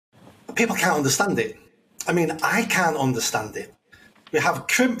People can't understand it. I mean, I can't understand it. We have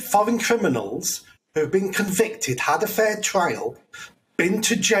foreign criminals who have been convicted, had a fair trial, been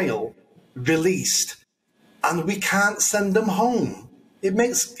to jail, released, and we can't send them home. It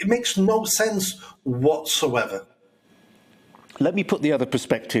makes no sense whatsoever. Let me put the other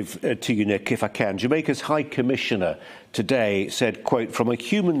perspective to you, Nick, if I can. Jamaica's High Commissioner today said, quote, "From a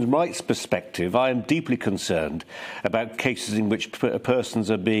human rights perspective, I am deeply concerned about cases in which persons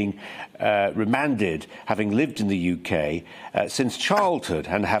are being remanded, having lived in the UK since childhood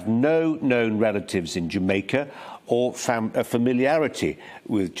and have no known relatives in Jamaica or familiarity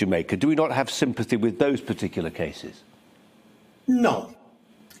with Jamaica." Do we not have sympathy with those particular cases? No.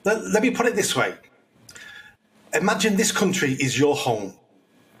 Let me put it this way. Imagine this country is your home.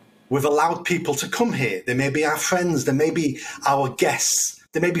 We've allowed people to come here. They may be our friends. They may be our guests.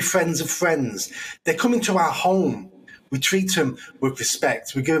 They may be friends of friends. They're coming to our home. We treat them with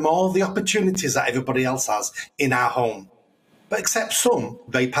respect. We give them all the opportunities that everybody else has in our home. But except some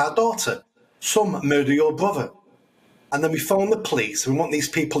rape our daughter. Some murder your brother. And then we phone the police. We want these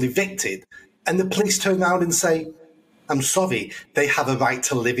people evicted. And the police turn around and say, "I'm sorry, they have a right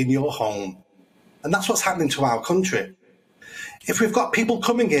to live in your home." And that's what's happening to our country. If we've got people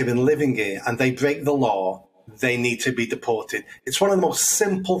coming here and living here and they break the law, they need to be deported. It's one of the most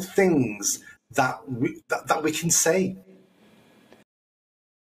simple things that we can say.